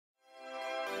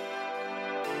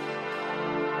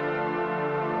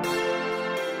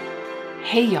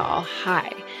Hey y'all, hi.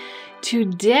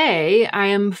 Today I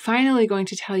am finally going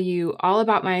to tell you all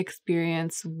about my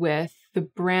experience with the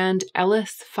brand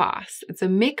Ellis Faas. It's a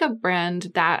makeup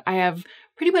brand that I have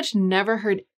pretty much never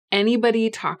heard anybody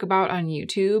talk about on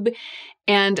YouTube,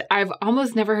 and I've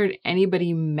almost never heard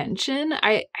anybody mention.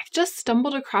 I just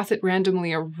stumbled across it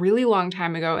randomly a really long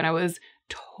time ago, and I was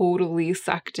totally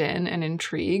sucked in and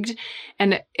intrigued.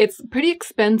 And it's pretty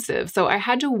expensive. So I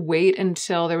had to wait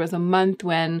until there was a month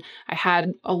when I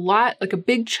had a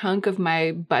big chunk of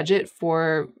my budget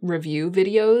for review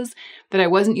videos that I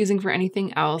wasn't using for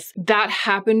anything else. That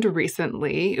happened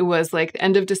recently. It was like the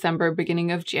end of December,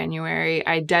 beginning of January.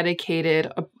 I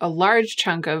dedicated a large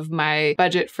chunk of my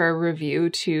budget for a review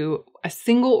to a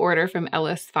single order from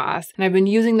Ellis Faas, and I've been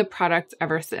using the products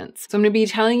ever since. So I'm going to be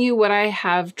telling you what I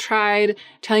have tried,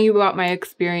 telling you about my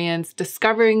experience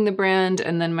discovering the brand,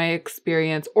 and then my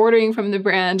experience ordering from the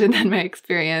brand, and then my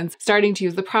experience starting to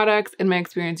use the products, and my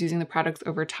experience using the products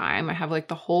over time. I have like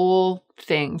the whole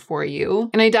thing for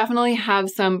you. And I definitely have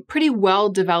some pretty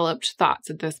well-developed thoughts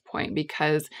at this point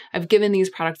because I've given these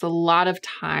products a lot of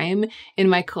time in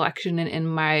my collection and in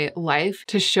my life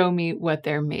to show me what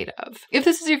they're made of. If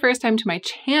this is your first time to my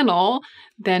channel,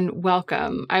 then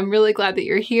welcome. I'm really glad that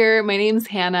you're here. My name's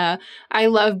Hannah. I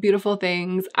love beautiful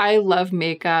things. I love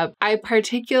makeup. I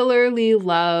particularly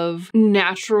love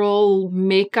natural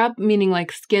makeup, meaning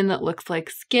like skin that looks like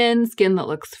skin that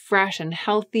looks fresh and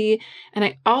healthy. And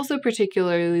I also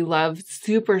particularly love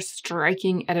super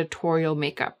striking editorial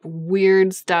makeup,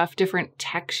 weird stuff, different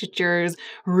textures,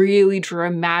 really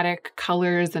dramatic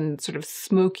colors and sort of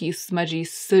smoky, smudgy,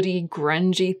 sooty,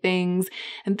 grungy things.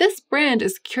 And this brand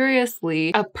is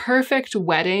curiously a perfect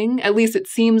wedding, at least it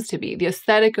seems to be. The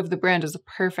aesthetic of the brand is a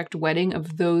perfect wedding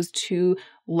of those two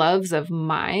loves of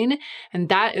mine. And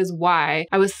that is why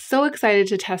I was so excited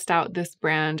to test out this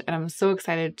brand, and I'm so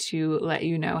excited to let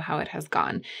you know how it has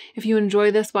gone. If you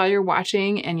enjoy this while you're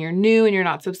watching and you're new and you're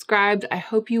not subscribed, I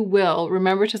hope you will.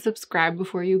 Remember to subscribe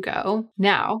before you go.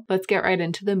 Now, let's get right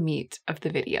into the meat of the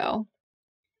video.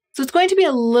 So it's going to be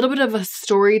a little bit of a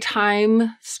story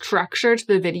time structure to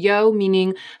the video,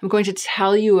 meaning I'm going to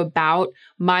tell you about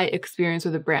my experience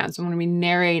with the brand. So I'm going to be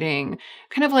narrating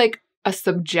kind of like a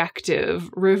subjective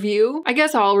review. I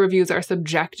guess all reviews are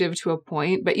subjective to a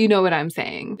point, but you know what I'm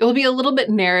saying. It will be a little bit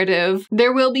narrative.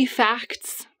 There will be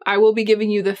facts. I will be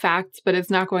giving you the facts, but it's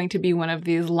not going to be one of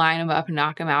these line them up,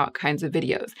 knock them out kinds of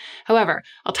videos. However,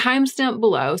 I'll timestamp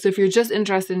below. So if you're just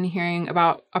interested in hearing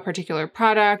about a particular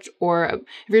product, or if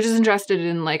you're just interested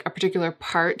in like a particular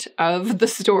part of the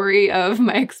story of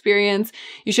my experience,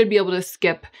 you should be able to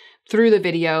skip through the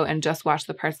video and just watch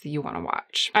the parts that you want to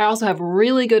watch. I also have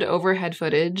really good overhead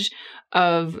footage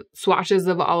of swatches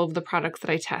of all of the products that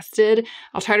I tested.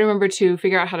 I'll try to remember to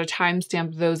figure out how to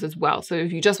timestamp those as well. So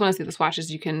if you just want to see the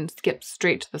swatches, you can skip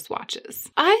straight to the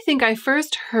swatches. I think I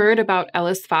first heard about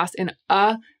Ellis Faas in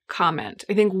a comment.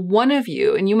 I think one of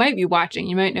you, and you might be watching,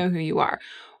 you might know who you are,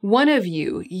 one of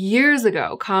you years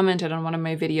ago commented on one of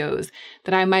my videos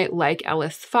that I might like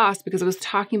Ellis Faas because I was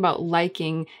talking about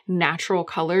liking natural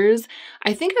colors.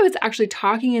 I think I was actually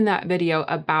talking in that video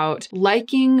about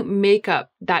liking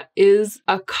makeup that is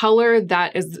a color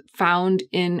that is found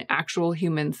in actual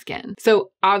human skin. So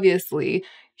obviously,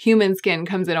 human skin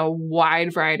comes in a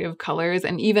wide variety of colors,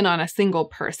 and even on a single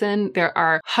person, there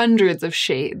are hundreds of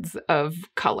shades of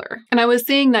color. And I was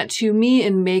saying that to me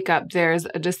in makeup, there's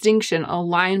a distinction, a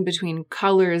line between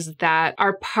colors that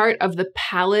are part of the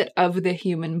palette of the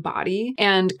human body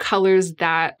and colors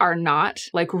that are not,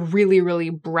 like really,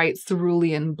 really bright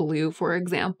cerulean blue, for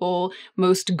example,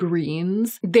 most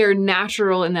greens. They're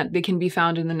natural in that they can be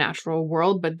found in the natural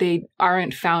world, but they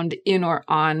aren't found in or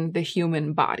on the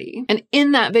human body. And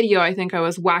in that video, I think I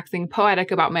was waxing poetic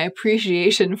about my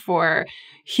appreciation for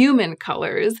human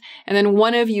colors. And then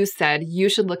one of you said, you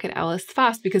should look at Ellis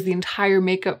Faas because the entire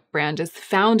makeup brand is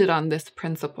founded on this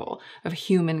principle of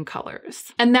human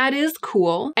colors. And that is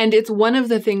cool. And it's one of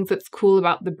the things that's cool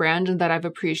about the brand and that I've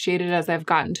appreciated as I've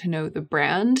gotten to know the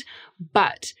brand.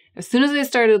 But as soon as I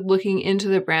started looking into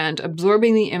the brand,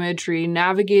 absorbing the imagery,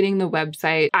 navigating the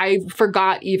website, I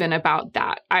forgot even about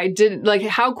that. I didn't like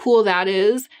how cool that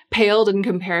is paled in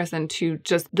comparison to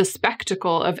just the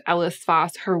spectacle of Ellis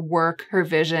Faas, her work, her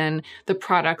vision, the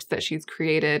products that she's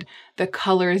created, the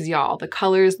colors, y'all, the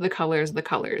colors, the colors, the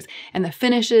colors, and the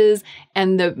finishes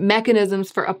and the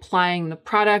mechanisms for applying the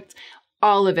product.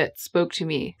 all of it spoke to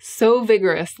me so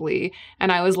vigorously.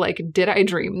 And I was like, did I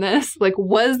dream this? Like,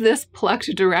 was this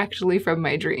plucked directly from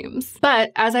my dreams?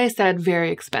 But as I said,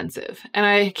 very expensive. And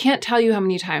I can't tell you how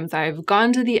many times I've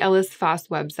gone to the Ellis Faas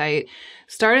website,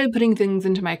 started putting things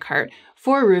into my cart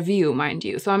for review, mind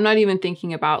you. So I'm not even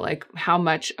thinking about like how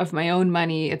much of my own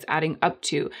money it's adding up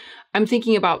to. I'm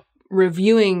thinking about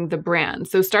reviewing the brand.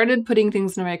 So started putting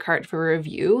things in my cart for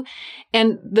review,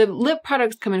 and the lip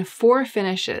products come in 4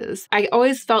 finishes. I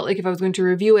always felt like if I was going to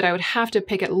review it, I would have to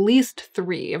pick at least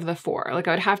 3 of the 4. Like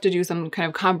I would have to do some kind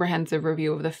of comprehensive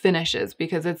review of the finishes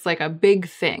because it's like a big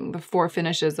thing, the 4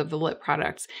 finishes of the lip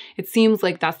products. It seems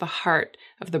like that's the heart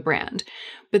of the brand.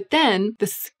 But then the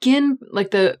skin,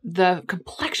 like the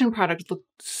complexion products look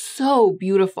so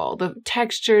beautiful. The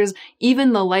textures,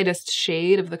 even the lightest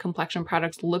shade of the complexion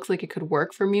products looks like it could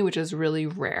work for me, which is really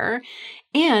rare.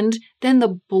 And then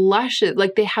the blushes,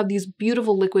 like they have these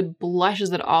beautiful liquid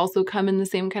blushes that also come in the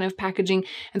same kind of packaging.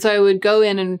 And so I would go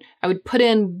in and I would put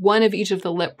in one of each of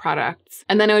the lip products.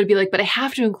 And then I would be like, but I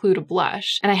have to include a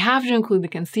blush and I have to include the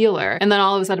concealer. And then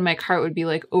all of a sudden my cart would be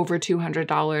like over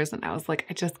 $200. And I was like,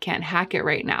 I just can't hack it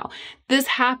right now. This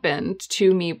happened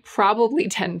to me probably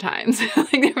 10 times.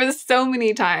 Like there was so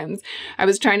many times I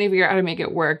was trying to figure out how to make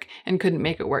it work and couldn't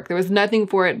make it work. There was nothing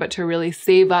for it but to really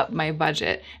save up my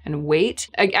budget and wait.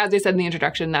 As I said in the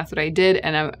introduction, that's what I did.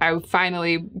 And I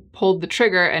finally pulled the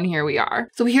trigger and here we are.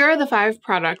 So here are the 5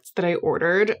 products that I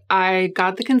ordered. I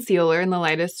got the concealer in the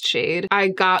lightest shade. I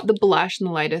got the blush in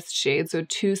the lightest shade, so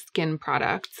 2 skin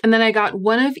products. And then I got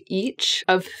one of each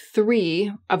of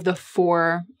 3 of the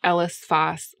 4 Ellis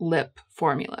Faas lip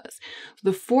formulas. So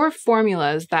the 4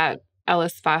 formulas that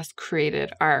Ellis Faas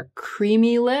created are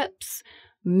creamy lips,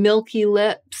 milky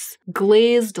lips,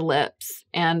 glazed lips,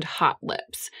 and hot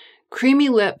lips. Creamy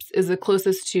lips is the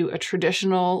closest to a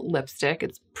traditional lipstick.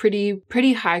 It's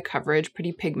pretty high coverage,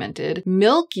 pretty pigmented.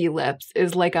 Milky lips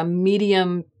is like a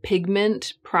medium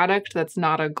pigment product that's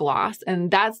not a gloss. And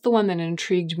that's the one that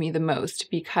intrigued me the most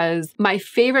because one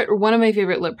of my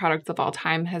favorite lip products of all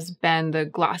time has been the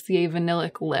Glossier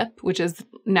Vanillic Lip, which is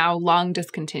now long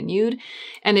discontinued.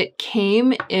 And it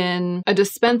came in a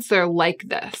dispenser like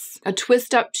this, a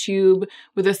twist up tube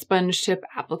with a sponge tip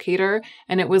applicator.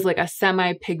 And it was like a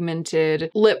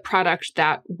semi-pigmented lip product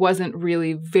that wasn't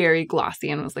really very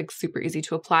glossy and was like super easy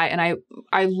to apply. And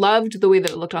I loved the way that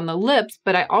it looked on the lips,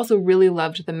 but I also really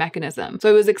loved the mechanism. So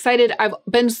I was excited. I've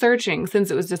been searching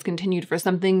since it was discontinued for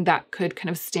something that could kind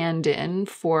of stand in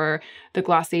for the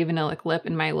Glossier Vanillic Lip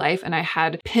in my life. And I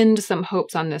had pinned some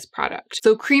hopes on this product.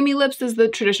 So creamy lips is the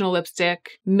traditional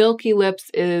lipstick. Milky lips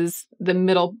is the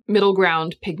middle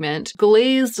ground pigment.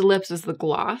 Glazed lips is the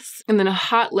gloss. And then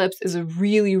hot lips is a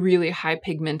really, really high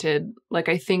pigmented, like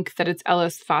I think that it's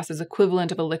Ellis Faas's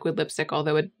equivalent of a liquid lipstick,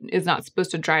 although it is not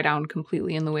supposed to dry down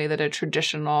completely in the way that a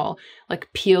traditional like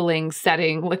peeling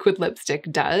setting liquid lipstick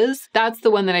does. That's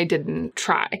the one that I didn't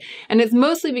try. And it's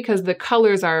mostly because the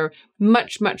colors are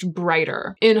much, much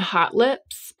brighter. In hot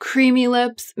lips, creamy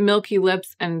lips, milky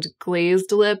lips, and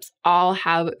glazed lips all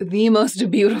have the most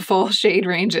beautiful shade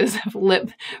ranges of lip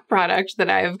product that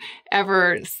I've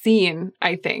ever seen,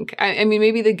 I think. I mean,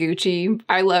 maybe the Gucci,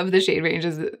 I love the shade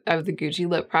ranges of the Gucci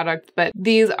lip product, but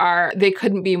they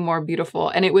couldn't be more beautiful.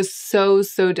 And it was so,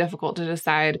 so difficult to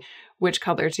decide which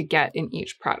color to get in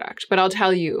each product. But I'll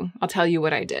tell you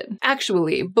what I did.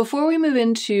 Actually, before we move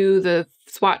into the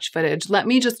swatch footage, let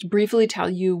me just briefly tell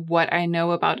you what I know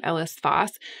about Ellis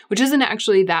Faas, which isn't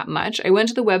actually that much. I went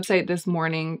to the website this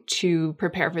morning to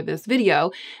prepare for this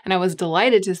video, and I was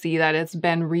delighted to see that it's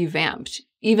been revamped,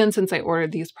 even since I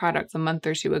ordered these products a month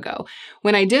or 2 ago.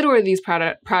 When I did order these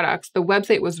products, the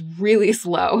website was really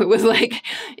slow. It was like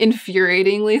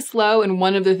infuriatingly slow. And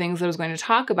one of the things that I was going to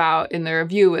talk about in the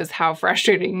review is how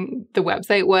frustrating the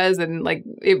website was. And like,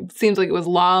 it seems like it was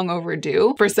long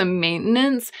overdue for some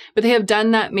maintenance, but they have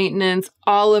done that maintenance.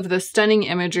 All of the stunning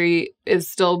imagery is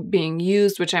still being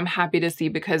used, which I'm happy to see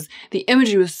because the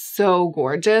imagery was so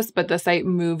gorgeous, but the site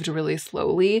moved really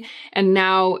slowly. And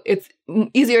now it's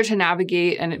easier to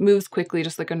navigate and it moves quickly,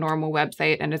 just like a normal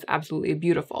website, and it's absolutely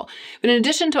beautiful. But in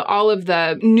addition to all of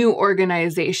the new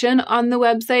organization on the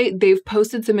website, they've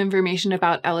posted some information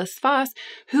about Ellis Faas,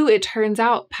 who it turns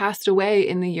out passed away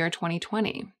in the year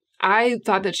 2020. I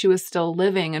thought that she was still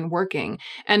living and working.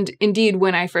 And indeed,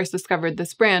 when I first discovered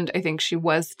this brand, I think she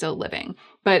was still living.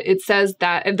 But it says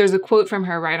that, and there's a quote from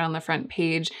her right on the front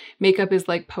page, makeup is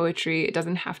like poetry. It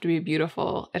doesn't have to be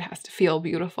beautiful. It has to feel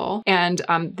beautiful. And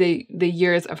the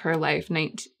years of her life,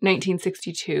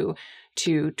 1962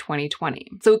 to 2020.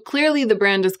 So clearly the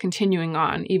brand is continuing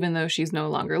on, even though she's no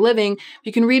longer living.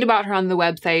 You can read about her on the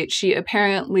website. She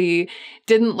apparently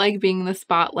didn't like being in the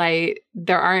spotlight.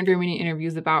 There aren't very many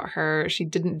interviews about her. She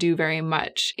didn't do very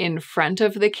much in front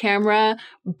of the camera,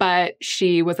 but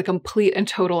she was a complete and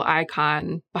total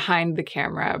icon behind the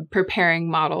camera, preparing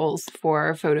models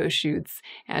for photo shoots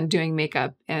and doing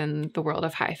makeup in the world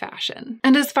of high fashion.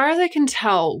 And as far as I can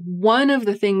tell, one of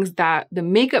the things that the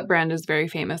makeup brand is very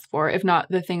famous for, if not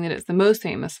the thing that it's the most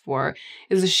famous for,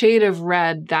 is a shade of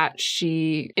red that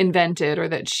she invented or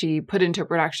that she put into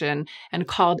production and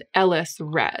called Ellis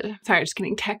Red. Sorry, just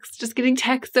getting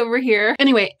text over here.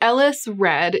 Anyway, Ellis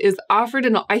Red is offered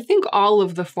in, I think, all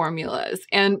of the formulas.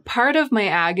 And part of my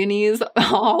agonies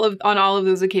on all of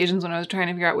those occasions when I was trying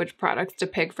to figure out which products to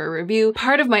pick for review,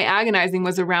 part of my agonizing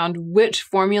was around which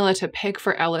formula to pick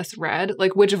for Ellis Red,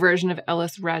 like which version of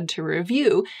Ellis Red to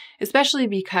review, especially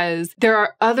because there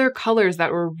are other colors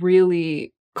that were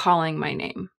really calling my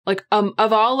name. Like,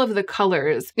 of all of the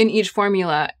colors in each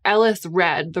formula, Ellis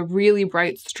Red, the really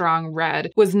bright, strong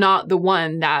red, was not the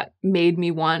one that made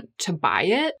me want to buy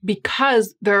it,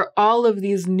 because there are all of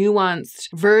these nuanced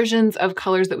versions of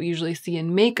colors that we usually see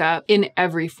in makeup in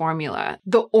every formula.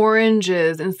 The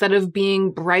oranges, instead of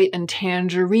being bright and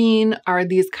tangerine, are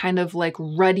these kind of like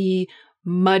ruddy,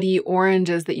 muddy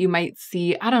oranges that you might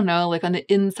see, I don't know, like on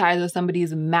the inside of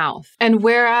somebody's mouth. And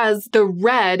whereas the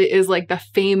red is like the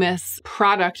famous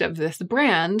product of this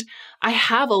brand, I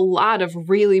have a lot of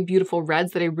really beautiful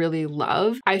reds that I really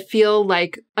love. I feel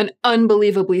like an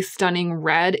unbelievably stunning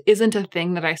red isn't a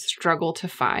thing that I struggle to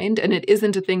find, and it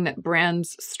isn't a thing that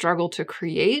brands struggle to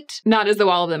create. Not as though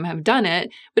all of them have done it,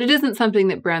 but it isn't something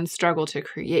that brands struggle to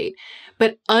create.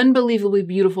 But unbelievably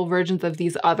beautiful versions of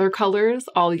these other colors,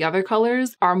 all the other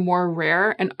colors, are more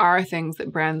rare and are things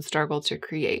that brands struggle to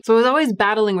create. So I was always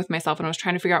battling with myself when I was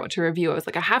trying to figure out what to review. I was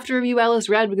like, I have to review Ellis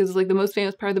Red because it's like the most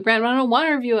famous part of the brand, but I don't want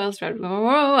to review Ellis Red.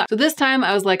 So this time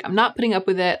I was like, I'm not putting up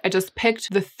with it. I just picked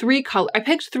three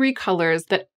colors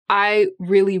that I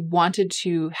really wanted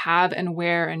to have and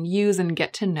wear and use and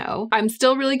get to know. I'm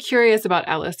still really curious about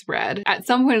Ellis Red. At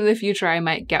some point in the future, I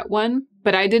might get one,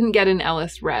 but I didn't get an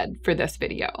Ellis Red for this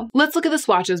video. Let's look at the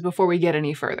swatches before we get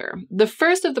any further. The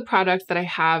first of the products that I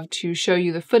have to show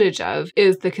you the footage of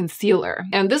is the concealer.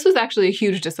 And this was actually a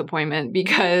huge disappointment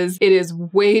because it is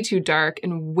way too dark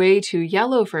and way too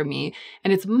yellow for me.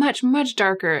 And it's much, much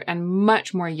darker and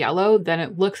much more yellow than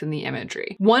it looks in the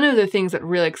imagery. One of the things that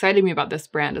really excited me about this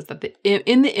brand is that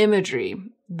in the imagery,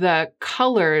 the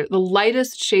color, the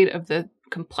lightest shade of the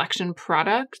complexion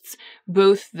products,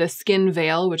 both the Skin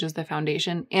Veil, which is the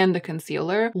foundation, and the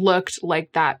concealer, looked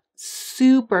like that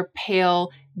super pale,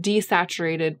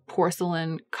 desaturated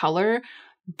porcelain color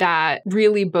that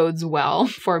really bodes well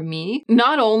for me.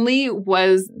 Not only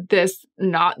was this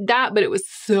not that, but it was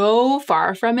so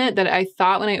far from it that I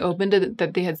thought when I opened it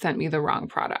that they had sent me the wrong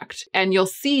product. And you'll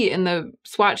see in the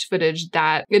swatch footage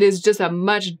that it is just a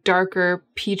much darker,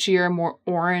 peachier, more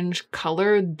orange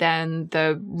color than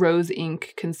the Rose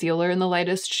Ink concealer in the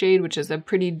lightest shade, which is a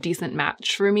pretty decent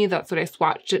match for me. That's what I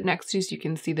swatched it next to so you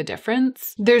can see the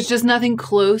difference. There's just nothing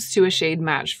close to a shade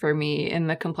match for me in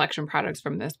the complexion products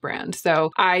from this brand.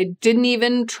 So I didn't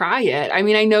even try it. I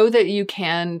mean, I know that you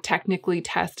can technically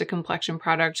test a complexion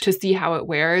product to see how it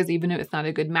wears, even if it's not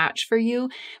a good match for you.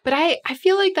 But I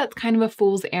feel like that's kind of a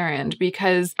fool's errand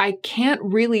because I can't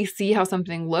really see how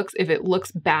something looks if it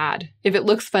looks bad, if it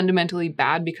looks fundamentally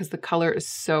bad because the color is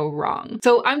so wrong.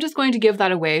 So I'm just going to give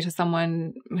that away to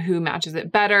someone who matches it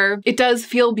better. It does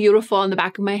feel beautiful on the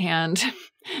back of my hand.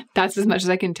 That's as much as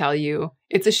I can tell you.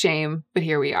 It's a shame, but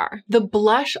here we are. The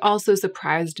blush also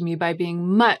surprised me by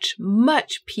being much,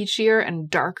 much peachier and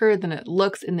darker than it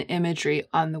looks in the imagery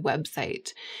on the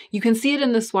website. You can see it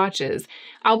in the swatches.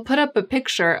 I'll put up a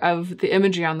picture of the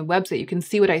imagery on the website. You can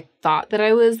see what I thought that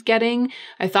I was getting.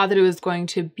 I thought that it was going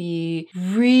to be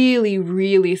really,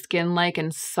 really skin-like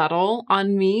and subtle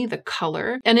on me, the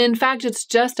color. And in fact, it's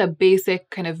just a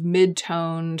basic kind of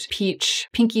mid-toned peach,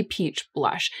 pinky peach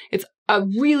blush. It's a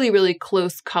really, really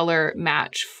close color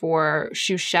match for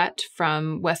Chouchette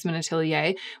from Westman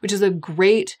Atelier, which is a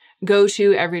great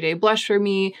go-to everyday blush for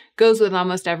me, goes with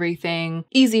almost everything,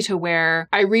 easy to wear.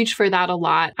 I reach for that a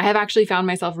lot. I have actually found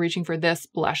myself reaching for this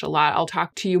blush a lot. I'll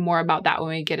talk to you more about that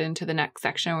when we get into the next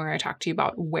section where I talk to you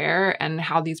about wear and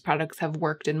how these products have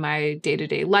worked in my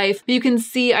day-to-day life. But you can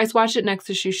see I swatched it next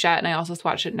to Chouchette and I also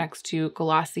swatched it next to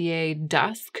Glossier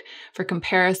Dusk for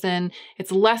comparison.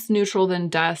 It's less neutral than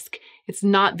Dusk. It's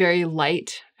not very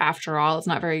light after all. It's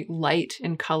not very light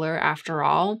in color after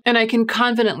all. And I can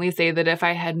confidently say that if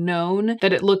I had known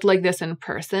that it looked like this in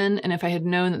person, and if I had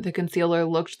known that the concealer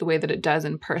looked the way that it does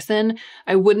in person,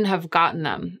 I wouldn't have gotten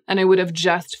them. And I would have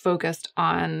just focused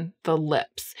on the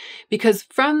lips. Because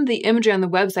from the imagery on the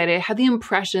website, I had the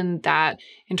impression that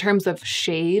in terms of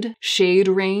shade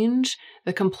range,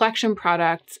 the complexion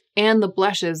products and the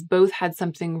blushes both had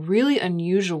something really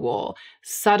unusual,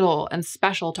 subtle, and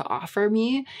special to offer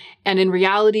me. And in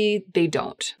reality, they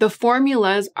don't. The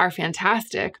formulas are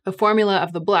fantastic. The formula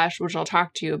of the blush, which I'll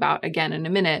talk to you about again in a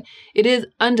minute, it is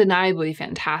undeniably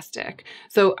fantastic.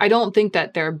 So I don't think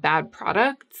that they're bad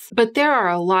products, but there are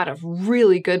a lot of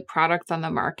really good products on the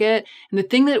market. And the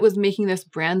thing that was making this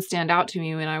brand stand out to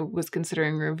me when I was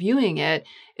considering reviewing it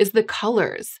is the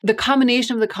colors. The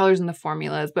combination of the colors and the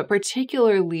formulas, but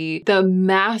particularly the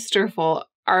masterful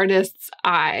artist's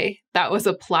eye that was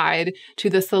applied to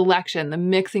the selection, the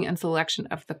mixing and selection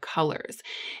of the colors.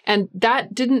 And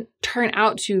that didn't turn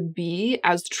out to be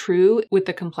as true with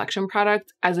the complexion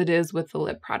products as it is with the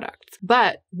lip products.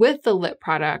 But with the lip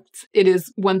products, it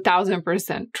is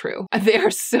 1000% true. They are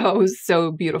so,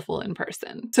 so beautiful in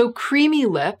person. So Creamy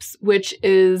Lips, which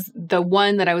is the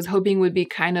one that I was hoping would be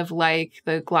kind of like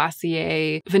the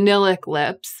Glossier Vanillic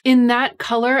lips, in that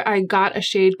color, I got a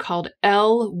shade called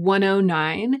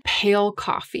L109 Pale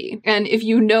Coffee. And if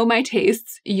you know my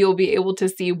tastes, you'll be able to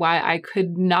see why I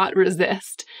could not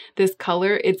resist this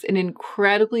color. It's an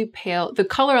incredibly pale, the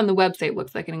color on the website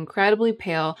looks like an incredibly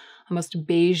pale, almost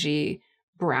beigey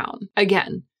brown.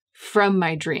 Again, from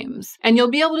my dreams. And you'll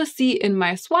be able to see in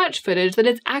my swatch footage that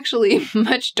it's actually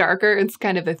much darker. It's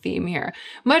kind of a theme here.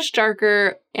 Much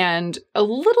darker and a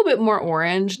little bit more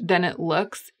orange than it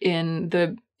looks in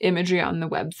the imagery on the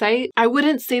website. I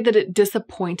wouldn't say that it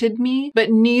disappointed me, but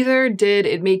neither did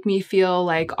it make me feel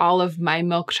like all of my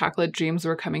milk chocolate dreams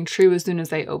were coming true as soon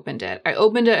as I opened it. I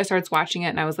opened it, I started swatching it,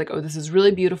 and I was like, oh, this is really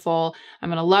beautiful. I'm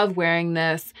gonna love wearing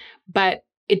this. But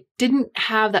it didn't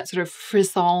have that sort of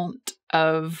frisson.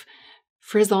 When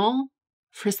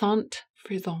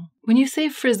you say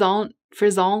frisson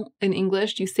in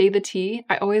English, do you say the T?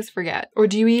 I always forget. Or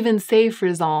do you even say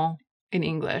frisson in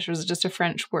English, or is it just a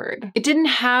French word? It didn't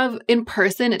have, in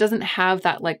person, it doesn't have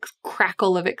that like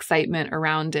crackle of excitement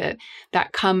around it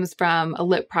that comes from a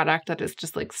lip product that is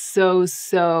just like so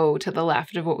to the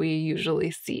left of what we usually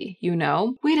see, you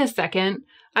know? Wait a second.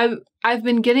 I've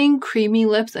been getting Creamy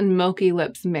Lips and Milky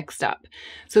Lips mixed up.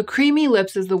 So Creamy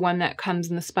Lips is the one that comes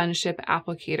in the sponge tip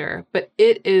applicator, but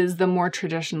it is the more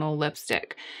traditional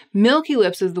lipstick. Milky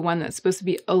Lips is the one that's supposed to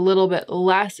be a little bit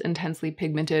less intensely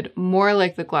pigmented, more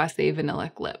like the Glossier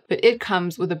Vanillic lip, but it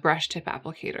comes with a brush tip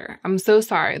applicator. I'm so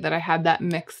sorry that I had that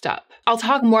mixed up. I'll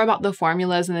talk more about the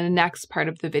formulas in the next part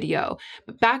of the video,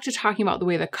 but back to talking about the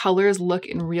way the colors look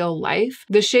in real life.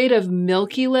 The shade of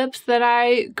Milky Lips that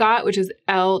I got, which is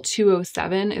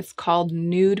L207, it's called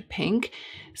Nude Pink.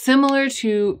 Similar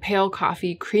to Pale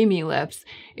Coffee Creamy Lips,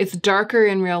 it's darker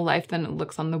in real life than it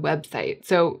looks on the website.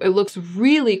 So it looks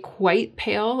really quite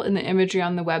pale in the imagery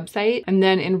on the website. And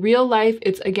then in real life,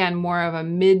 it's again more of a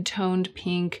mid-toned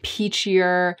pink,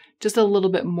 peachier, just a little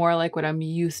bit more like what I'm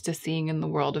used to seeing in the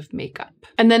world of makeup.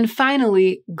 And then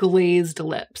finally, Glazed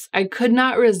Lips. I could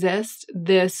not resist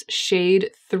this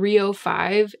shade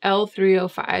 305,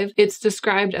 L305. It's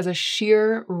described as a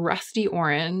sheer rusty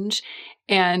orange,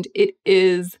 and it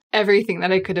is everything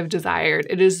that I could have desired.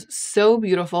 It is so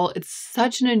beautiful. It's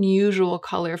such an unusual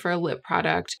color for a lip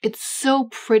product. It's so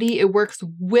pretty. It works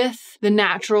with the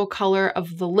natural color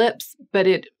of the lips, but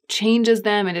it changes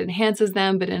them and enhances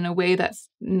them, but in a way that's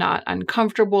not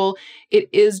uncomfortable. It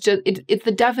is just, it's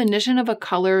the definition of a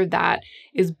color that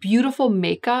is beautiful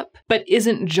makeup, but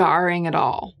isn't jarring at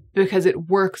all, because it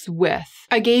works with.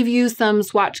 I gave you some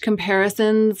swatch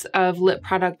comparisons of lip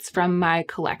products from my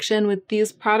collection with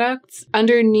these products.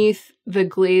 Underneath the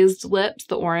Glazed Lips,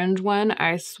 the orange one,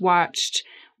 I swatched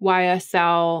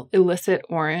YSL Illicit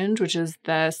Orange, which is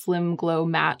the Slim Glow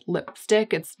Matte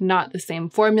Lipstick. It's not the same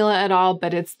formula at all,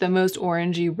 but it's the most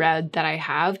orangey red that I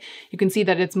have. You can see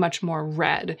that it's much more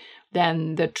red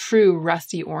than the true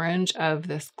rusty orange of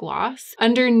this gloss.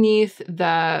 Underneath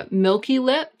the Milky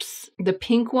Lips, the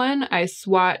pink one, I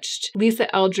swatched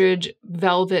Lisa Eldridge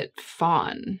Velvet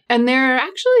Fawn. And they're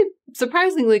actually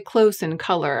surprisingly close in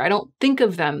color. I don't think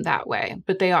of them that way,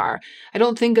 but they are. I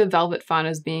don't think of Velvet Fawn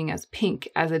as being as pink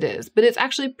as it is, but it's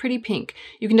actually pretty pink.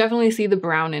 You can definitely see the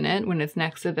brown in it when it's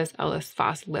next to this Ellis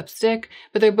Faas lipstick,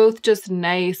 but they're both just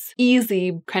nice,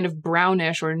 easy, kind of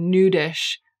brownish or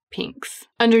nudish pinks.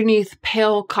 Underneath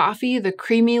pale coffee, the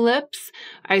creamy lips,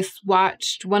 I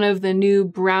swatched one of the new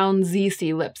brown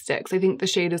ZC lipsticks. I think the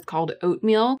shade is called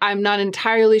Oatmeal. I'm not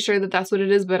entirely sure that that's what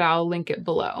it is, but I'll link it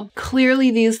below.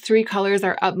 Clearly, these three colors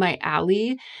are up my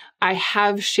alley. I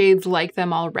have shades like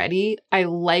them already. I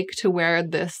like to wear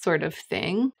this sort of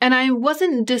thing. And I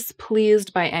wasn't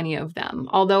displeased by any of them,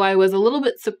 although I was a little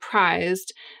bit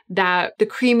surprised that the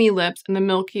creamy lips and the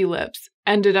milky lips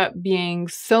ended up being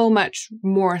so much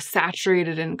more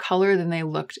saturated in color than they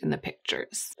looked in the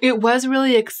pictures. It was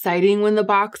really exciting when the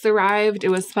box arrived. It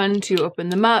was fun to open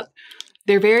them up.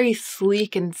 They're very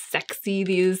sleek and sexy,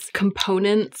 these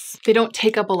components. They don't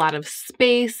take up a lot of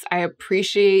space. I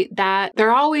appreciate that.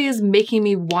 They're always making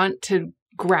me want to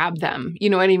grab them. You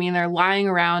know what I mean? They're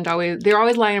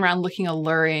always lying around looking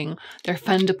alluring. They're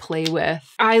fun to play with.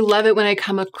 I love it when I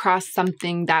come across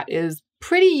something that is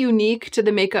pretty unique to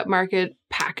the makeup market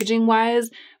packaging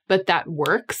wise, but that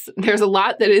works. There's a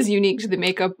lot that is unique to the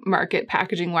makeup market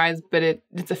packaging wise, but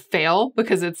it's a fail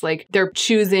because it's like they're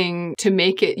choosing to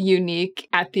make it unique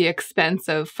at the expense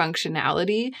of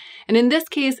functionality. And in this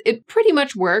case, it pretty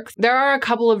much works. There are a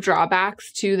couple of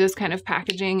drawbacks to this kind of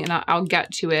packaging, and I'll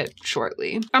get to it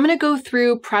shortly. I'm gonna go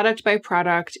through product by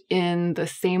product in the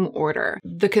same order.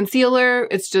 The concealer,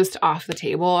 it's just off the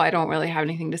table. I don't really have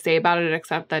anything to say about it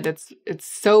except that it's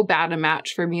so bad a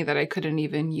match for me that I couldn't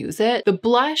even use it. The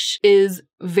blush is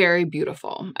very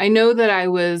beautiful. I know that I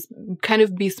was kind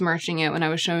of besmirching it when I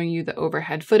was showing you the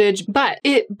overhead footage, but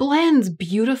it blends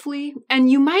beautifully.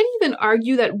 And you might even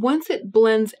argue that once it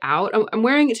blends out, I'm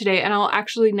wearing it today and I'll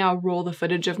actually now roll the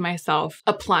footage of myself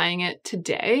applying it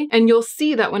today. And you'll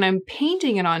see that when I'm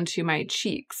painting it onto my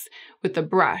cheeks with the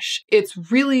brush,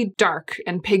 it's really dark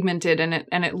and pigmented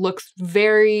and it looks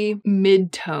very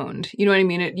mid-toned. You know what I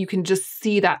mean? You can just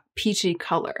see that peachy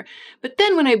color. But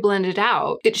then when I blend it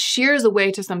out, it shears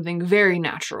away to something very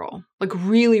natural, like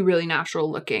really, really natural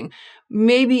looking.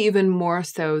 Maybe even more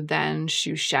so than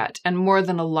Chouchette and more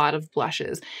than a lot of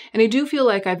blushes. And I do feel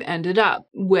like I've ended up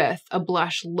with a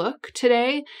blush look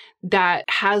today that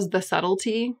has the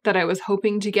subtlety that I was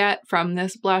hoping to get from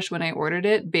this blush when I ordered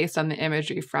it based on the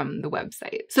imagery from the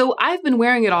website. So I've been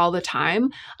wearing it all the time.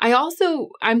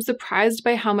 I'm surprised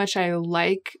by how much I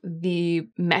like the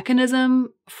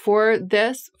mechanism for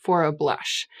this for a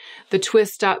blush. The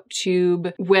twist up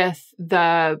tube with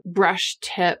the brush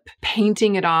tip,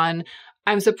 painting it on.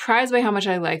 I'm surprised by how much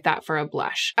I like that for a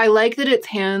blush. I like that it's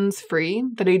hands-free,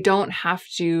 that I don't have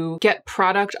to get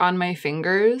product on my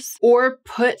fingers or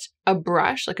put a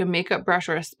brush, like a makeup brush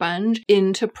or a sponge,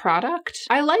 into product.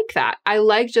 I like that. I feel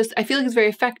like it's very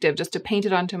effective just to paint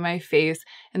it onto my face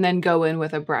and then go in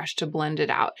with a brush to blend it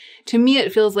out. To me,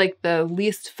 it feels like the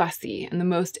least fussy and the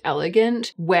most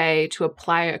elegant way to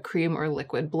apply a cream or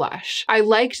liquid blush. I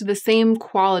liked the same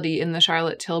quality in the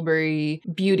Charlotte Tilbury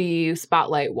Beauty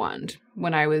Spotlight wand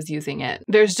when I was using it.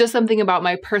 There's just something about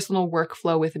my personal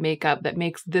workflow with makeup that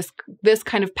makes this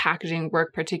kind of packaging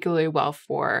work particularly well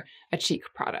for a cheek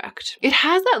product. It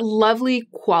has that lovely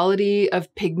quality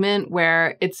of pigment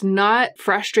where it's not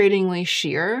frustratingly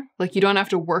sheer. Like you don't have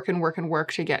to work and work and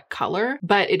work to get color,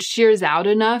 but it shears out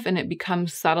enough and it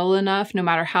becomes subtle enough no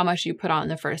matter how much you put on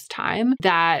the first time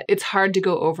that it's hard to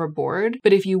go overboard.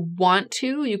 But if you want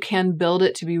to, you can build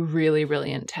it to be really,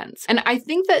 really intense. And I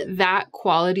think that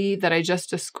quality that I just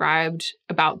described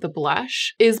about the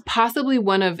blush is possibly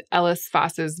one of Ellis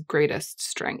Faas's greatest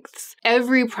strengths.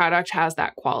 Every product has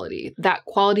that quality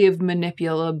of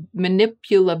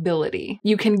manipulability.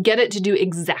 You can get it to do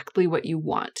exactly what you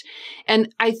want.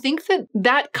 And I think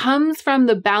that comes from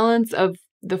the balance of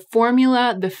the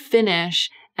formula, the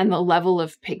finish, and the level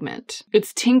of pigment.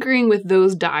 It's tinkering with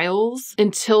those dials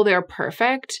until they're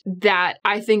perfect that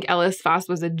I think Ellis Faas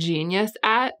was a genius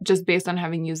at, just based on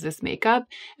having used this makeup.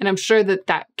 And I'm sure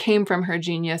that came from her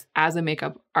genius as a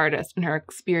makeup artist and her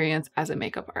experience as a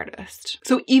makeup artist.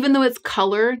 So even though it's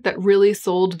color that really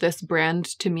sold this brand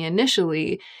to me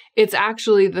initially, it's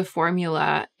actually the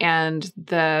formula and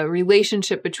the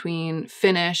relationship between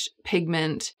finish,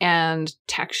 pigment, and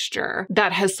texture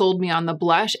that has sold me on the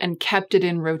blush and kept it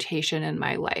in rotation in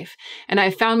my life. And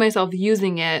I found myself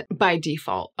using it by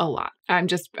default a lot.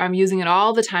 I'm using it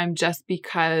all the time just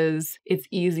because it's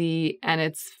easy and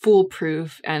it's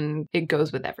foolproof and it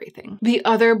goes with everything. The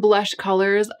other blush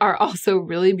colors are also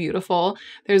really beautiful.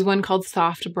 There's one called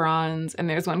Soft Bronze and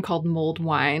there's one called Mulled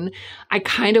Wine. I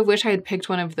kind of wish I had picked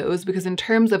one of those because in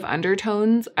terms of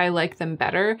undertones, I like them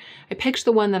better. I picked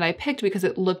the one that I picked because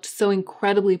it looked so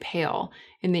incredibly pale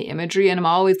in the imagery, and I'm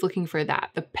always looking for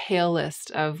that, the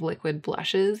palest of liquid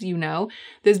blushes, you know.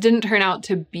 This didn't turn out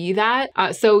to be that.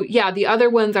 So yeah, the other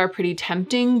ones are pretty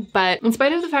tempting, but in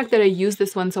spite of the fact that I use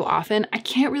this one so often, I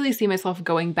can't really see myself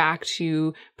going back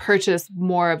to purchase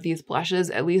more of these blushes,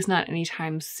 at least not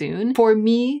anytime soon. For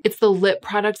me, it's the lip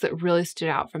products that really stood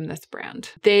out from this brand.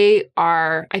 They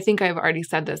are, I think I've already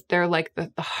said this, they're like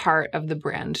the heart of the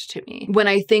brand to me. When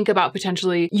I think about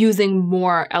potentially using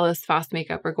more Ellis Faas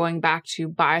makeup or going back to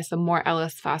buy some more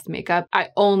Ellis Faas makeup, I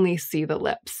only see the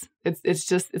lips.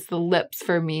 It's the lips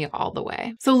for me all the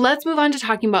way. So let's move on to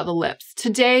talking about the lips.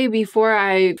 Today, before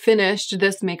I finished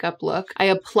this makeup look, I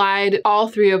applied all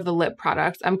 3 of the lip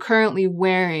products. I'm currently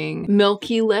wearing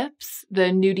Milky Lips,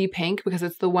 the Nude Pink, because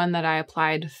it's the one that I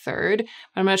applied third.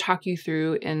 I'm going to talk you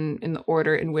through in the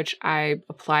order in which I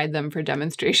applied them for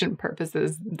demonstration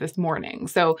purposes this morning.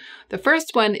 So the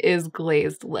first one is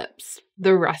Glazed Lips,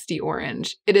 the rusty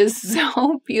orange. It is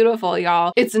so beautiful,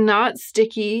 y'all. It's not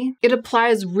sticky. It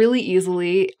applies really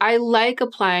easily. I like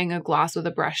applying a gloss with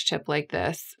a brush tip like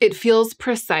this. It feels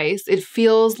precise. It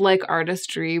feels like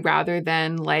artistry rather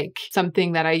than like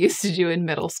something that I used to do in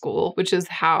middle school, which is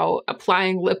how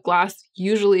applying lip gloss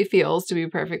usually feels, to be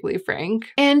perfectly frank.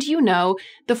 And you know,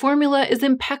 the formula is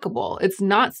impeccable. It's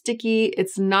not sticky.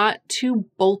 It's not too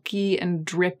bulky and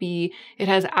drippy. It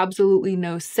has absolutely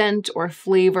no scent or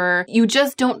flavor. You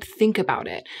just don't think about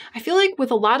it. I feel like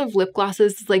with a lot of lip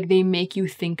glosses, it's like they make you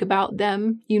think about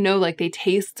them. You know, like they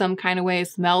taste some kind of way,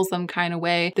 smell some kind of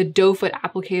way. The doe foot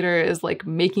applicator is like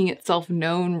making itself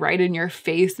known right in your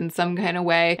face in some kind of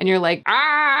way. And you're like,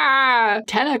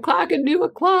 10 o'clock and 2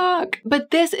 o'clock.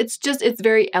 But this, it's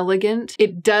very elegant.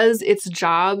 It does its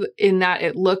job in that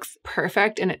it looks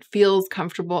perfect and it feels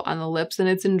comfortable on the lips and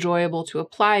it's enjoyable to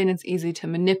apply and it's easy to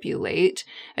manipulate.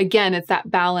 Again, it's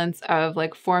that balance of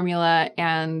like formula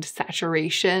and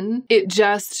saturation. It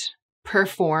just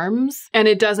performs and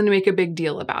it doesn't make a big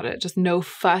deal about it, just no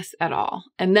fuss at all.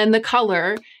 And then the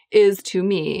color is, to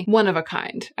me, one of a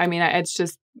kind. I mean,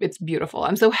 it's beautiful.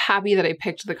 I'm so happy that I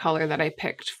picked the color that I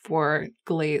picked for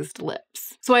Glazed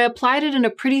Lips. So I applied it in a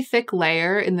pretty thick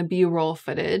layer in the B-roll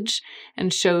footage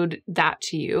and showed that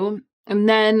to you. And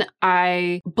then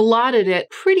I blotted it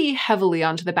pretty heavily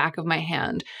onto the back of my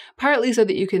hand, partly so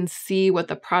that you can see what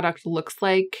the product looks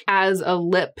like as a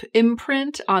lip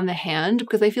imprint on the hand,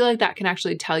 because I feel like that can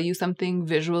actually tell you something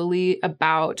visually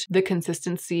about the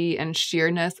consistency and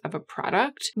sheerness of a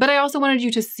product. But I also wanted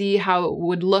you to see how it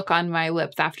would look on my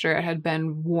lips after it had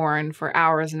been worn for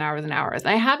hours and hours and hours.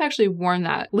 And I have actually worn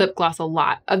that lip gloss a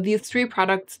lot. Of these 3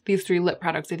 products, these 3 lip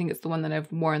products, I think it's the one that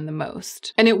I've worn the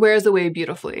most. And it wears away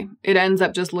beautifully. It ends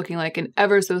up just looking like an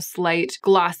ever so slight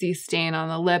glossy stain on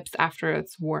the lips after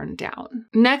it's worn down.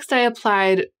 Next, I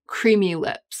applied Creamy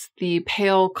Lips, the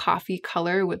pale coffee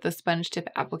color with the sponge tip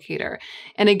applicator.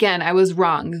 And again, I was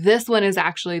wrong. This one is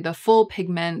actually the full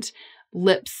pigment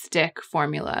lipstick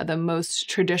formula, the most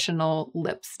traditional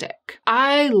lipstick.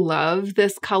 I love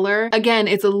this color. Again,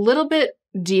 it's a little bit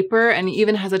deeper and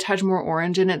even has a touch more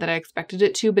orange in it than I expected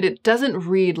it to, but it doesn't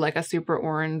read like a super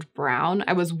orange brown.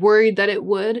 I was worried that it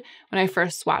would when I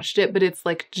first swatched it, but it's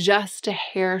like just a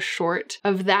hair short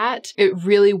of that. It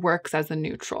really works as a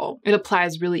neutral. It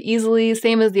applies really easily,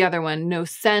 same as the other one, no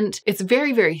scent. It's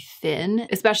very, very thin,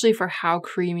 especially for how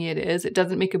creamy it is. It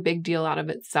doesn't make a big deal out of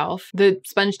itself. The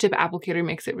sponge tip applicator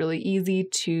makes it really easy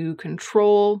to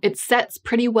control. It sets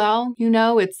pretty well, you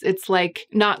know, it's like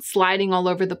not sliding all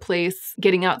over the place,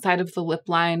 getting outside of the lip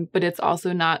line, but it's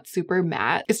also not super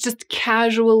matte. It's just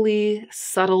casually,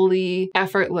 subtly,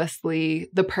 effortlessly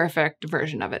the perfect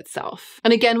version of itself.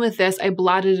 And again, with this, I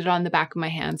blotted it on the back of my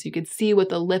hand so you could see what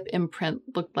the lip imprint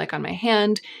looked like on my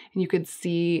hand, and you could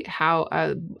see how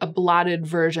a blotted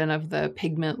version of the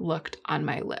pigment looked on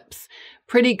my lips.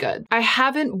 Pretty good. I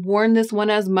haven't worn this one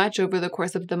as much over the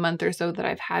course of the month or so that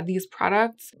I've had these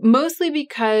products, mostly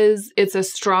because it's a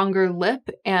stronger lip.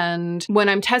 And when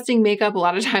I'm testing makeup, a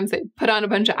lot of times I put on a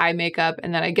bunch of eye makeup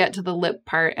and then I get to the lip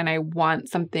part and I want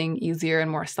something easier and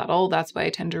more subtle. That's why I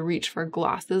tend to reach for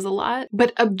glosses a lot.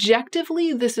 But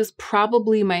objectively, this is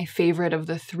probably my favorite of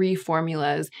the 3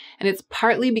 formulas. And it's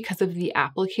partly because of the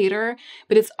applicator,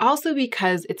 but it's also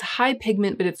because it's high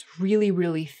pigment, but it's really,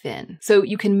 really thin. So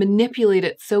you can manipulate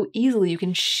manipulate it so easily. You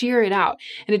can shear it out.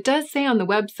 And it does say on the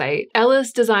website,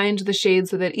 Ellis designed the shade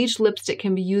so that each lipstick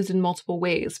can be used in multiple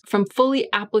ways, from fully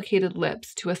applicated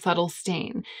lips to a subtle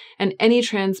stain, and any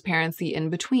transparency in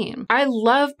between. I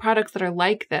love products that are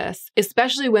like this,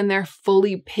 especially when they're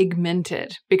fully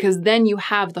pigmented, because then you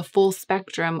have the full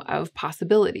spectrum of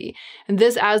possibility. And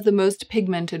this, as the most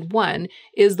pigmented one,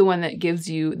 is the one that gives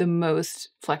you the most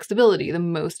flexibility, the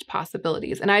most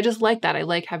possibilities. And I just like that. I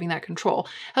like having that control.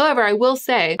 However, I will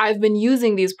say I've been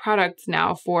using these products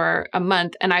now for a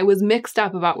month, and I was mixed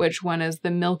up about which one is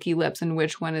the milky lips and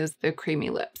which one is the creamy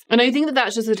lips. And I think that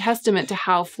that's just a testament to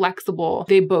how flexible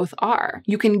they both are.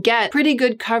 You can get pretty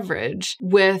good coverage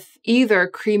with either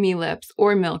creamy lips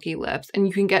or milky lips, and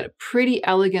you can get pretty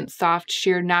elegant, soft,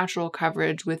 sheer, natural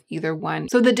coverage with either one.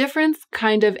 So the difference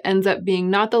kind of ends up being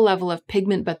not the level of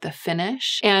pigment, but the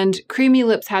finish. And creamy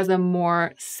lips has a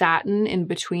more satin in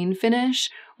between finish,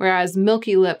 whereas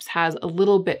Milky Lips has a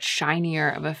little bit shinier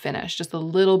of a finish, just a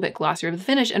little bit glossier of the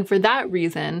finish. And for that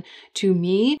reason, to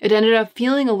me, it ended up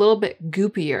feeling a little bit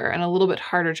goopier and a little bit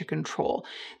harder to control.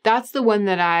 That's the one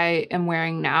that I am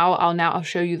wearing now. I'll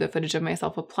show you the footage of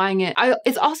myself applying it.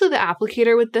 It's also the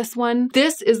applicator with this one.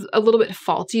 This is a little bit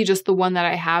faulty, just the one that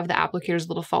I have, the applicator is a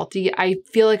little faulty. I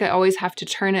feel like I always have to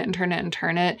turn it and turn it and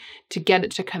turn it to get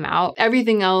it to come out.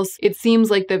 Everything else, it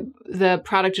seems like the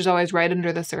product is always right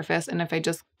under the surface, and if I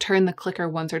just turn the clicker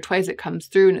once or twice, it comes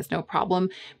through and it's no problem.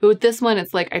 But with this one,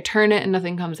 it's like I turn it and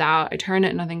nothing comes out. I turn it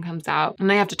and nothing comes out.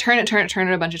 And I have to turn it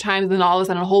a bunch of times. And then all of a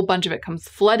sudden, a whole bunch of it comes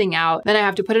flooding out. Then I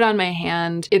have to put it on my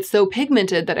hand. It's so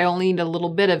pigmented that I only need a little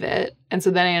bit of it. And so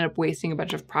then I end up wasting a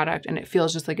bunch of product, and it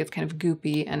feels just like it's kind of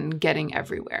goopy and getting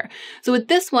everywhere. So with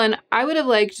this one, I would have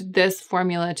liked this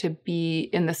formula to be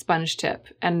in the sponge tip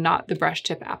and not the brush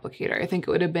tip applicator. I think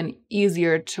it would have been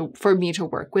easier for me to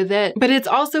work with it. But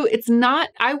it's not,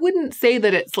 I wouldn't say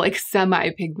that it's like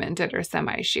semi-pigmented or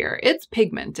semi-sheer. It's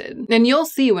pigmented. And you'll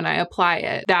see when I apply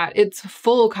it that it's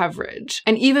full coverage.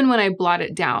 And even when I blot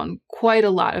it down, quite a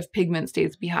lot of pigment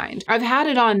stays behind. I've had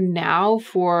it on now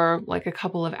for like a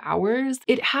couple of hours.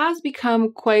 It has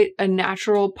become quite a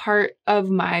natural part of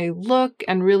my look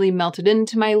and really melted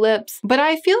into my lips, but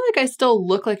I feel like I still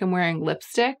look like I'm wearing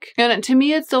lipstick. And to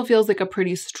me, it still feels like a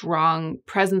pretty strong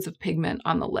presence of pigment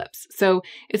on the lips. So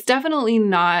it's definitely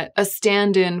not a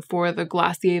stand-in for the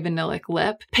Glossier Vanillic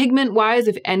lip. Pigment-wise,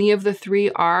 if any of the three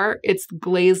are, it's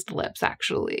Glazed lips,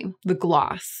 actually, the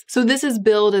gloss. So this is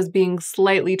billed as being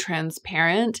slightly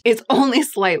transparent. It's only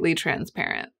slightly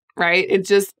transparent, right?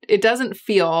 It doesn't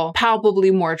feel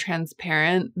palpably more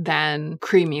transparent than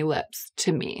creamy lips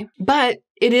to me. But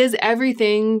it is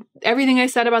everything I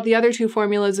said about the other two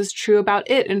formulas is true about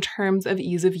it in terms of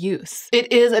ease of use.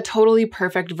 It is a totally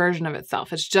perfect version of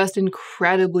itself. It's just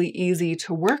incredibly easy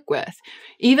to work with.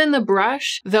 Even the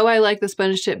brush, though I like the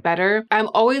sponge tip better, I'm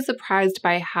always surprised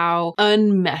by how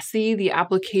unmessy the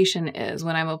application is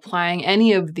when I'm applying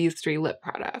any of these three lip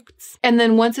products. And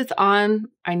then once it's on,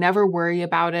 I never worry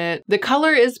about it. The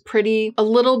color is pretty, a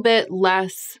little bit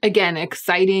less, again,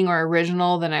 exciting or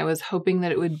original than I was hoping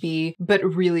that it would be, but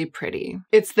really pretty.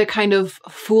 It's the kind of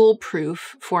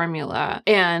foolproof formula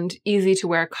and easy to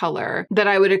wear color that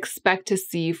I would expect to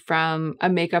see from a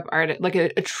makeup artist, like a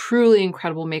truly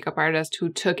incredible makeup artist who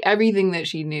took everything that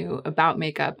she knew about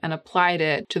makeup and applied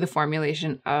it to the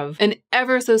formulation of an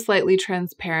ever so slightly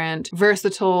transparent,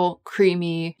 versatile,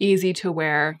 creamy, easy to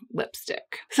wear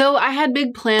lipstick. So I had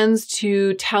big plans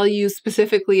to tell you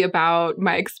specifically about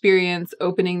my experience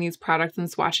opening these products and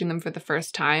swatching them for the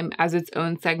first time as its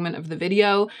own segment of the video,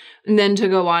 and then to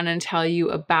go on and tell you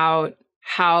about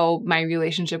how my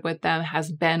relationship with them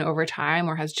has been over time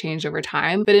or has changed over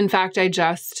time. But in fact, I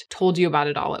just told you about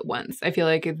it all at once. I feel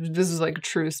like this is like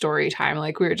true story time.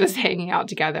 Like we were just hanging out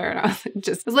together, and I was like,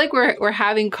 it's like we're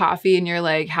having coffee and you're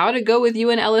like, how'd it go with you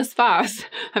and Ellis Faas?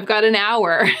 I've got an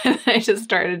hour. And I just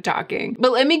started talking.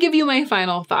 But let me give you my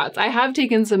final thoughts. I have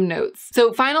taken some notes.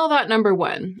 So final thought number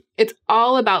one, it's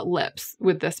all about lips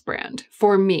with this brand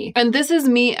for me. And this is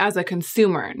me as a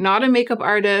consumer, not a makeup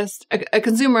artist, a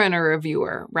consumer and a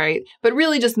reviewer, right? But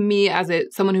really just me as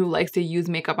someone who likes to use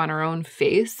makeup on her own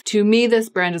face. To me, this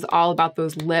brand is all about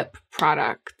those lip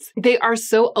products. They are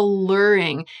so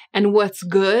alluring, and what's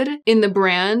good in the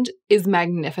brand is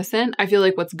magnificent. I feel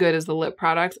like what's good is the lip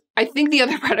products. I think the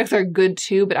other products are good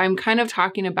too, but I'm kind of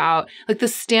talking about like the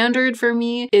standard for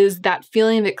me is that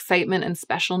feeling of excitement and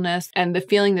specialness and the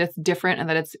feeling that it's different and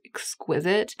that it's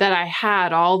exquisite that I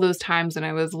had all those times when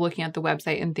I was looking at the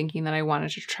website and thinking that I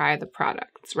wanted to try the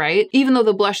products, right? Even though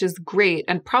the blush is great,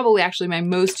 and probably actually my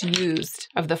most used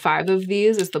of the 5 of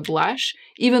these is the blush,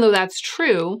 even though that's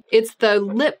true, it's the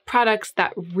lip products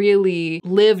that really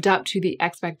lived up to the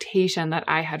expectation that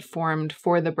I had formed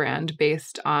for the brand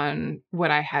based on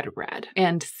what I had read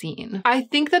and seen. I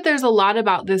think that there's a lot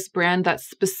about this brand that's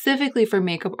specifically for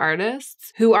makeup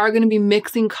artists who are going to be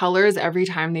mixing colors every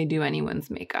time they do anyone's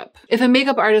makeup. If a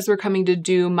makeup artist were coming to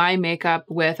do my makeup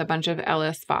with a bunch of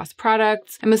Ellis Faas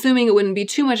products, I'm assuming it wouldn't be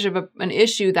too much of an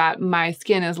issue that my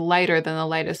skin is lighter than the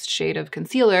lightest shade of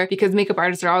concealer, because makeup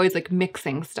artists are always like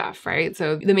mixing stuff, right?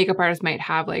 So the makeup artist might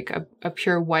have like a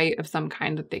pure white of some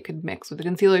kind that they could mix with the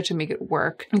concealer to make it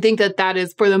work. I think that that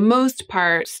is, for the most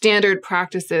part, standard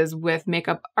practices with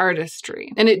makeup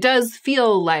artistry. And it does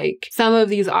feel like some of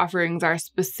these offerings are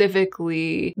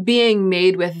specifically being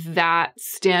made with that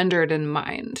standard in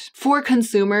mind. For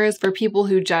consumers, for people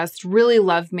who just really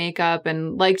love makeup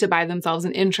and like to buy themselves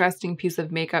an interesting piece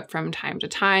of makeup from time to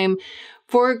time,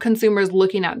 for consumers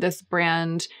looking at this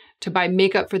brand to buy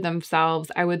makeup for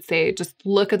themselves, I would say just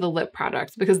look at the lip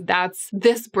products, because that's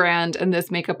this brand and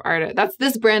this makeup artist. That's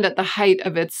this brand at the height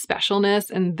of its specialness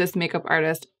and this makeup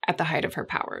artist at the height of her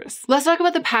powers. Let's talk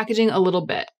about the packaging a little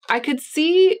bit. I could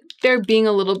see there being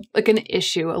a little, like an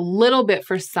issue, a little bit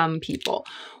for some people.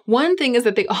 One thing is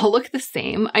that they all look the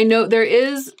same. I know there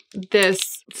is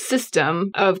this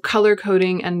system of color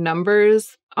coding and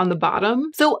numbers on the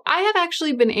bottom. So I have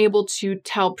actually been able to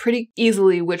tell pretty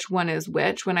easily which one is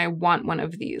which when I want one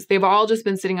of these. They've all just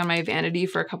been sitting on my vanity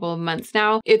for a couple of months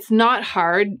now. It's not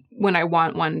hard when I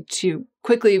want one to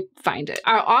quickly find it.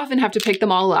 I often have to pick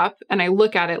them all up and I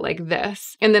look at it like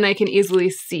this, and then I can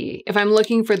easily see. If I'm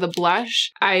looking for the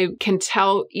blush, I can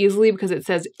tell easily because it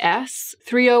says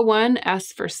S301,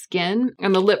 S for skin,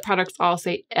 and the lip products all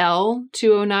say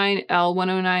L209,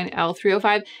 L109,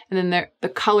 L305, and then the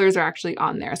colors are actually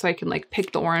on there. So I can like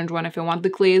pick the orange one if I want the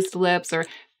glazed lips, or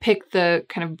pick the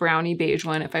kind of brownie beige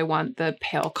one if I want the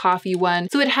pale coffee one.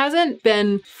 So it hasn't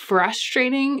been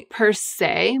frustrating per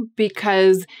se,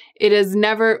 because it is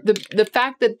never, the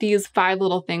fact that these 5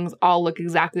 little things all look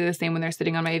exactly the same when they're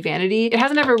sitting on my vanity, it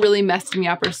hasn't ever really messed me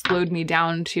up or slowed me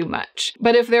down too much.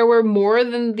 But if there were more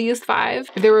than these 5,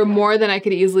 if there were more than I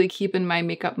could easily keep in my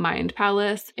Makeup Mind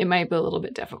palace, it might be a little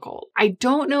bit difficult. I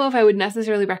don't know if I would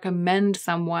necessarily recommend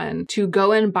someone to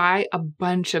go and buy a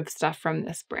bunch of stuff from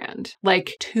this brand,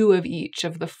 like 2 of each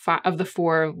of the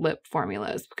 4 lip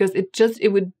formulas, because it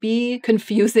would be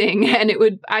confusing, and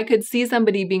I could see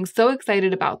somebody being so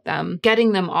excited about them,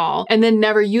 getting them all, and then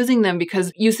never using them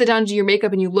because you sit down to your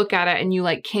makeup and you look at it and you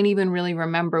like can't even really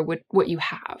remember what you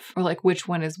have or like which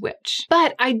one is which.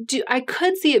 But I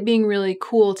could see it being really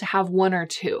cool to have 1 or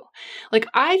 2. Like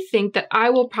I think that I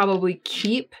will probably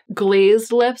keep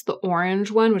Glazed lips, the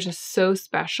orange one, which is so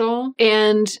special,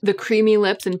 and the creamy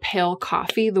lips and pale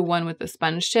coffee, the one with the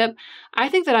sponge tip. I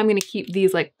think that I'm going to keep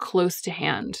these like close to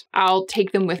hand. I'll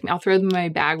take them with me. I'll throw them in my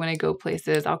bag when I go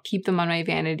places. I'll keep them on my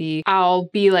vanity. I'll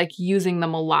be like using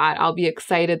them a lot. I'll be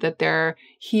excited that they're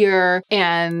here,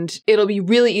 and it'll be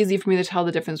really easy for me to tell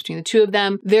the difference between the 2 of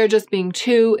them. They're just being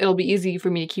 2. It'll be easy for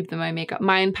me to keep them in my Makeup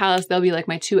Mind palace. They'll be like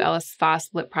my 2 Ellis Faas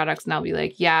lip products, and I'll be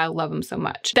like, yeah, I love them so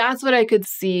much. That's what I could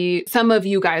see some of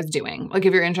you guys doing, like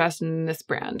if you're interested in this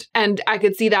brand. And I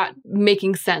could see that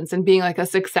making sense and being like a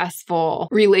successful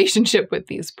relationship with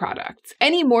these products.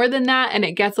 Any more than that, and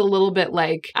it gets a little bit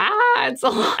like, it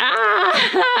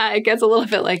gets a little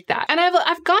bit like that. And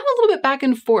I've gone a little bit back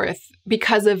and forth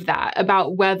because of that,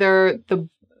 about whether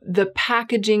the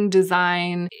packaging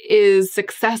design is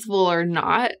successful or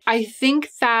not. I think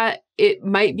that it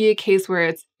might be a case where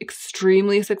it's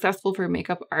extremely successful for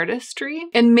makeup artistry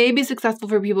and maybe successful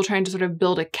for people trying to sort of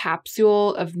build a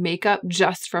capsule of makeup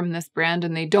just from this brand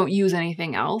and they don't use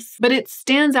anything else. But it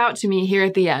stands out to me here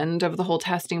at the end of the whole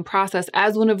testing process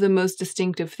as one of the most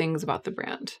distinctive things about the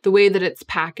brand. The way that it's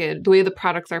packaged, the way the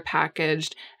products are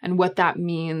packaged, and what that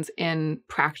means in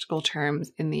practical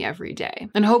terms in the everyday.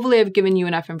 And hopefully I've given you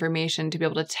enough information to be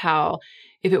able to tell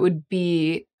if it would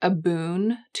be a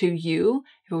boon to you,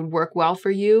 if it would work well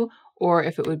for you, or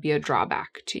if it would be a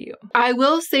drawback to you. I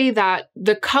will say that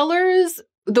the colors,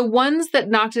 the ones that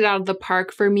knocked it out of the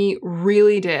park for me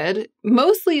really did,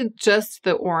 mostly just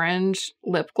the orange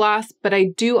lip gloss, but I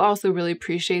do also really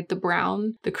appreciate the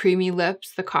brown, the creamy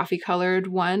lips, the coffee colored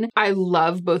one. I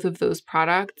love both of those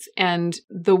products, and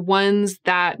the ones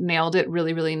that nailed it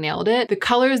really, really nailed it. The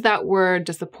colors that were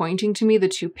disappointing to me, the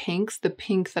 2 pinks, the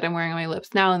pink that I'm wearing on my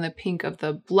lips now and the pink of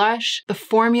the blush, the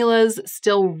formulas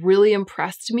still really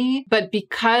impressed me, but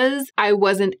because I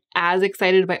wasn't as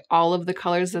excited by all of the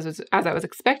colors as I was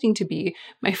expecting to be.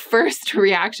 My first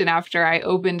reaction after I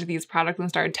opened these products and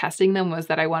started testing them was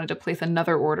that I wanted to place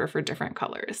another order for different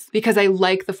colors because I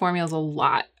like the formulas a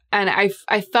lot. And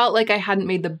I felt like I hadn't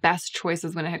made the best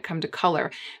choices when it had come to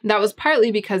color. And that was partly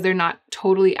because they're not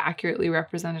totally accurately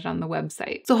represented on the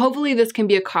website. So hopefully this can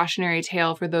be a cautionary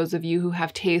tale for those of you who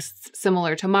have tastes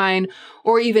similar to mine,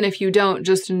 or even if you don't,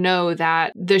 just know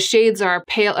that the shades are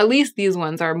pale. At least these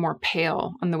ones are more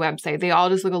pale on the website. They all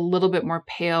just look a little bit more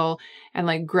pale and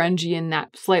like grungy in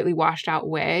that slightly washed out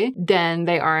way than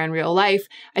they are in real life.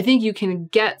 I think you can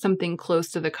get something close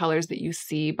to the colors that you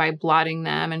see by blotting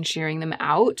them and shearing them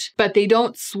out, but they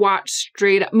don't swatch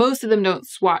straight up. Most of them don't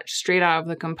swatch straight out of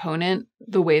the component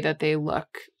the way that they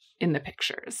look in the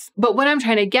pictures. But what I'm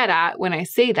trying to get at when I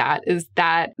say that is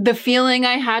that the feeling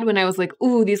I had when I was like,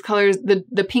 ooh, these colors,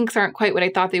 the pinks aren't quite what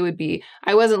I thought they would be.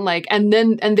 I wasn't like, and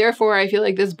therefore I feel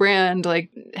like this brand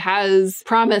like has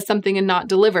promised something and not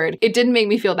delivered. It didn't make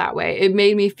me feel that way. It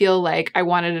made me feel like I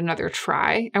wanted another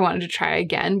try. I wanted to try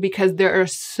again because there are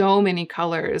so many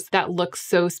colors that look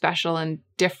so special and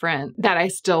different that I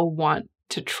still want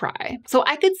to try. So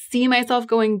I could see myself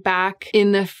going back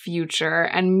in the future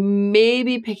and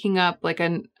maybe picking up like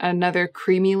another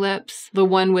creamy lips, the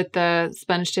one with the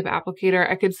sponge tip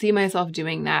applicator. I could see myself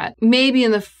doing that maybe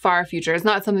in the far future. It's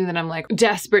not something that I'm like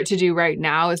desperate to do right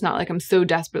now. It's not like I'm so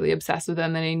desperately obsessed with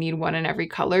them that I need one in every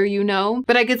color, you know,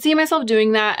 but I could see myself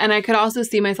doing that. And I could also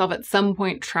see myself at some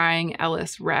point trying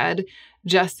Ellis Red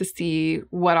just to see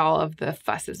what all of the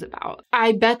fuss is about.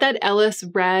 I bet that Ellis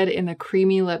Red in the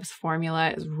Creamy Lips formula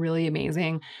is really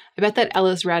amazing. I bet that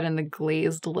Ellis Red in the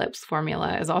Glazed Lips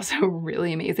formula is also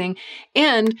really amazing.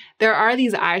 And there are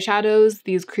these eyeshadows,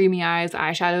 these creamy eyes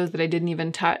eyeshadows that I didn't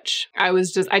even touch. I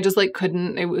just like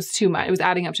couldn't, it was too much. It was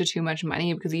adding up to too much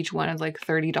money because each one is like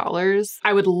 $30.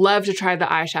 I would love to try the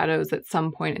eyeshadows at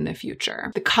some point in the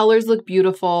future. The colors look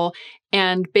beautiful.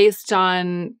 And based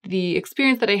on the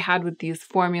experience that I had with these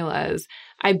formulas,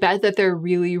 I bet that they're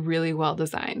really, really well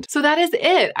designed. So that is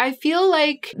it. I feel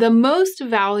like the most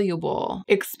valuable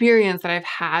experience that I've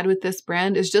had with this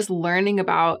brand is just learning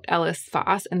about Ellis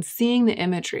Faas and seeing the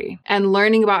imagery and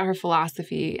learning about her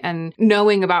philosophy and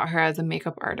knowing about her as a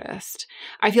makeup artist.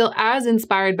 I feel as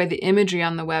inspired by the imagery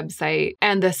on the website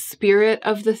and the spirit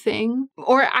of the thing,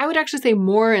 or I would actually say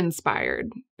more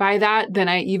inspired by that than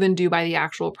I even do by the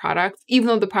actual products, even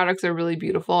though the products are really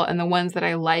beautiful and the ones that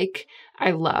I like,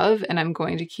 I love, and I'm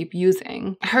going to keep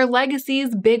using. Her legacy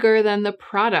is bigger than the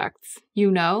products,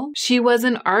 you know? She was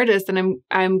an artist and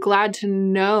I'm glad to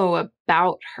know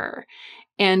about her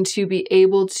and to be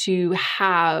able to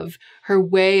have her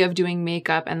way of doing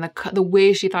makeup and the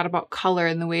way she thought about color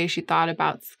and the way she thought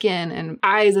about skin and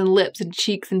eyes and lips and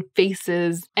cheeks and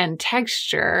faces and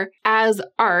texture as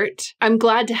art. I'm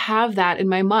glad to have that in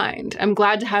my mind. I'm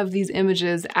glad to have these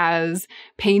images as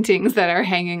paintings that are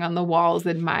hanging on the walls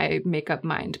in my makeup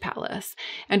mind palace.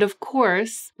 And of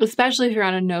course, especially if you're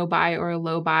on a no buy or a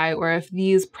low buy, or if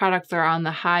these products are on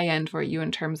the high end for you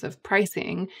in terms of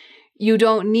pricing, you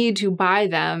don't need to buy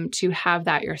them to have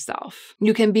that yourself.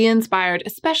 You can be inspired,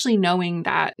 especially knowing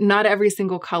that not every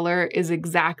single color is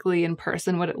exactly in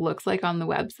person what it looks like on the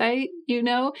website, you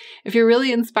know? If you're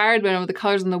really inspired by one of the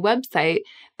colors on the website,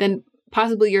 then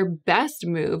possibly your best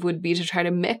move would be to try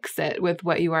to mix it with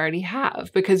what you already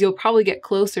have, because you'll probably get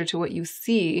closer to what you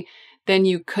see than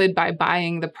you could by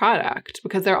buying the product,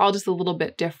 because they're all just a little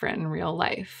bit different in real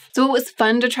life. So it was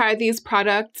fun to try these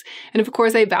products. And of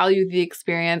course, I value the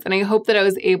experience. And I hope that I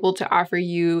was able to offer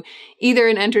you either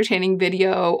an entertaining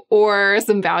video or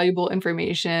some valuable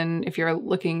information if you're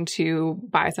looking to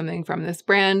buy something from this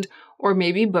brand, or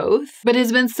maybe both. But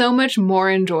it's been so much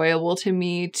more enjoyable to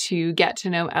me to get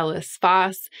to know Ellis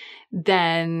Faas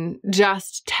than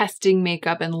just testing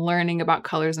makeup and learning about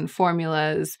colors and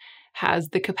formulas has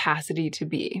the capacity to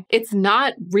be. It's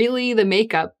not really the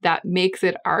makeup that makes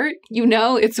it art, you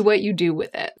know, it's what you do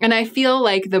with it. And I feel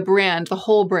like the brand, the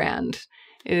whole brand,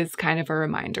 is kind of a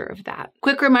reminder of that.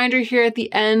 Quick reminder here at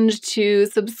the end to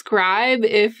subscribe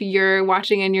if you're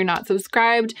watching and you're not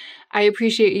subscribed. I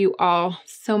appreciate you all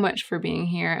so much for being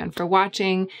here and for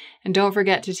watching. And don't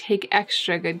forget to take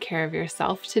extra good care of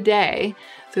yourself today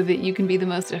so that you can be the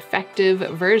most effective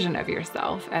version of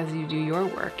yourself as you do your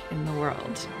work in the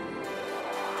world.